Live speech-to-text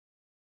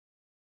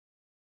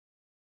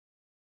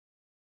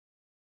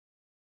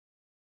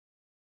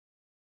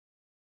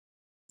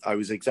I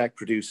was exec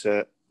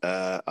producer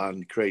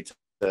and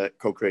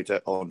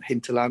co-creator on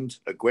Hinterland,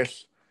 a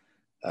Gwyll,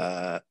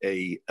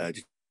 a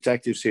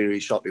detective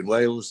series shot in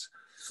Wales.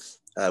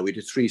 We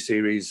did 3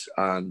 series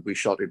and we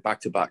shot it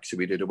back to back. So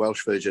we did a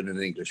Welsh version and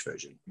an English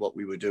version. What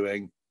we were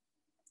doing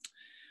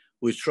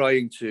was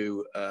trying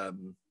to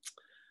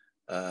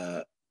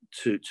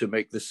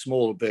make the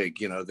small big,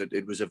 that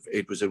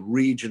it was a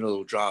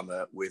regional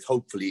drama with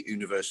hopefully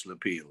universal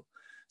appeal.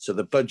 So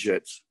the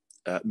budget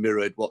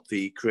mirrored what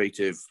the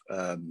creative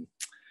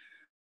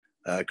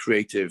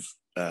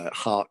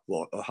heart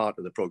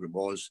of the program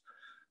was.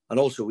 And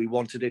also we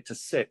wanted it to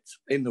sit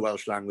in the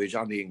Welsh language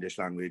and the English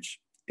language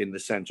in the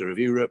center of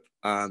Europe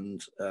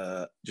and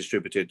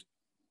distributed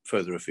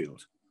further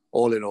afield.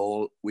 All in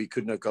all, we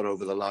couldn't have got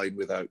over the line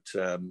without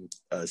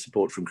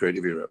support from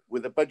Creative Europe.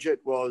 With the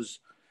budget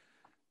was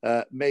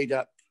made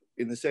up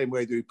in the same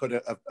way that we put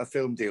a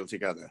film deal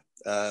together.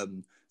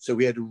 So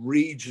we had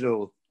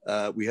regional,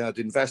 we had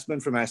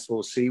investment from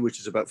S4C, which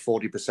is about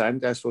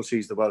 40%. S4C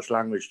is the Welsh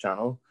language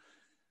channel.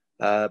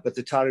 But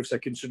the tariffs are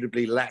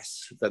considerably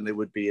less than they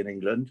would be in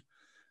England.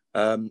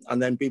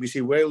 And then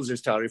BBC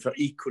Wales's tariff are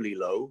equally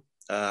low,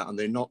 and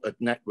they're not at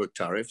network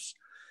tariffs.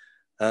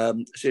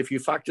 So if you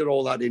factor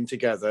all that in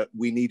together,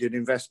 we needed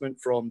investment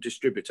from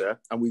distributor,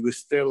 and we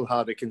still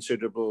had a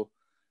considerable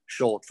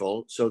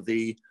shortfall. So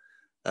the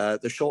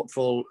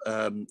shortfall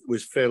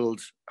was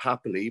filled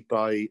happily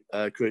by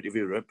Creative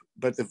Europe,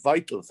 but the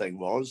vital thing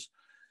was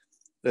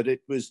that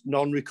it was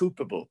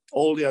non-recoupable.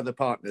 All the other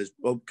partners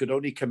could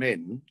only come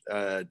in,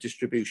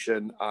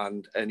 distribution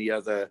and any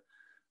other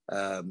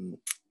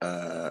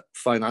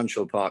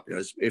financial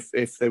partners,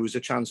 if there was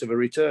a chance of a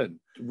return.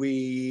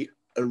 We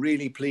are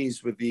really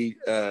pleased with the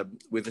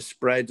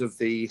spread of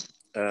the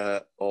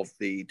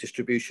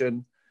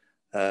distribution,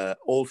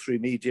 all through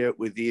media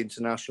with the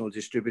international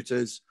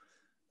distributors.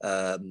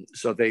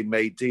 So they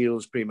made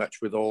deals pretty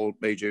much with all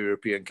major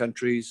European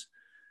countries.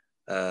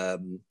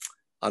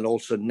 And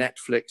also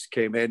Netflix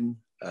came in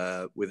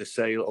with a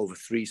sale over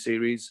 3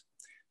 series,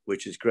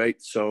 which is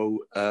great.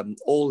 So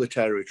all the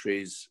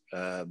territories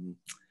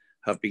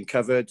have been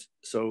covered.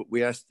 So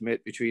we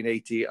estimate between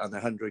 80 and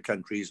 100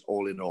 countries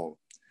all in all,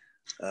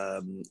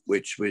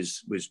 which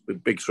was a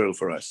big thrill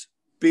for us.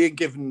 Being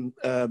given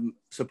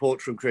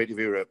support from Creative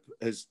Europe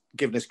has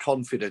given us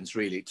confidence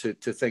really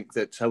to think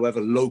that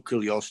however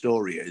local your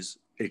story is,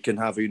 it can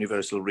have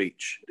universal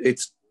reach.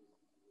 It's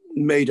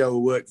made our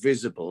work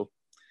visible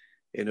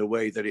in a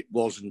way that it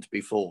wasn't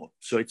before.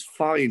 So it's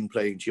fine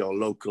playing to your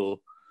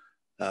local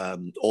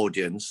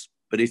audience,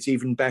 but it's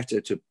even better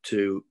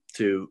to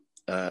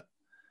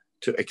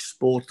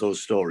export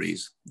those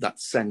stories, that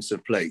sense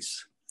of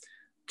place,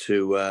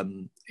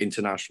 to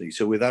internationally.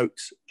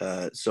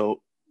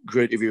 So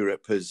Creative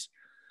Europe has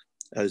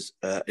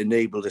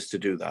enabled us to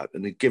do that,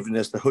 and it's given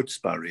us the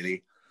chutzpah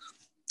really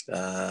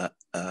to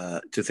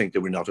think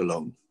that we're not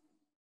alone.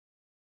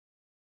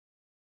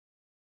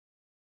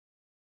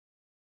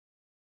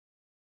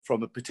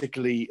 From a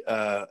particularly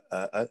a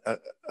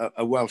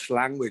Welsh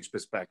language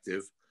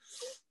perspective,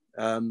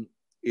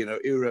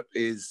 Europe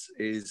is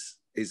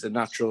a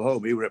natural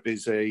home. Europe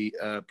is a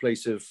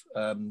place of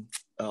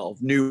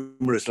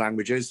numerous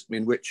languages,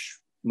 in which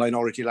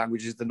minority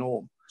language is the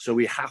norm. So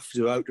we have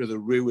to, out of the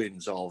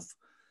ruins of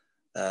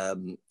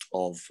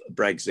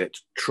Brexit,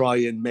 try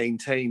and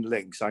maintain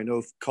links. I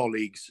know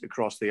colleagues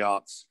across the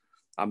arts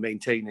are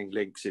maintaining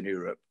links in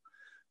Europe,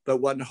 but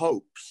one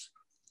hopes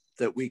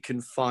that we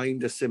can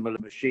find a similar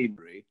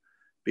machinery,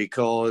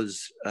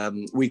 because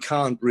we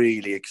can't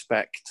really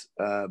expect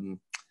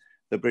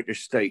the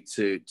British state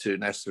to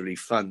necessarily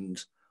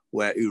fund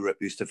where Europe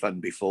used to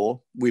fund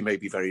before. We may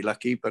be very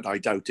lucky, but I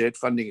doubt it.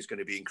 Funding is going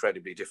to be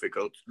incredibly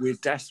difficult. We're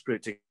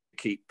desperate to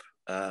keep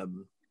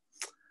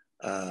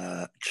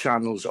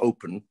channels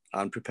open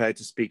and prepared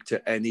to speak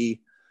to any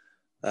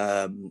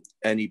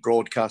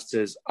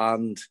broadcasters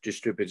and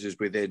distributors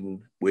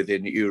within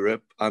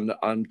Europe,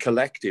 and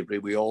collectively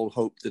we all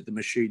hope that the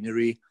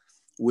machinery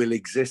will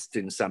exist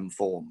in some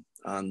form,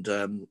 and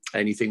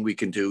anything we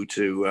can do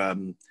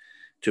to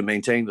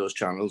maintain those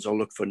channels or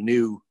look for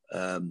new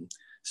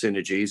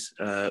synergies,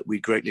 we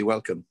greatly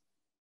welcome.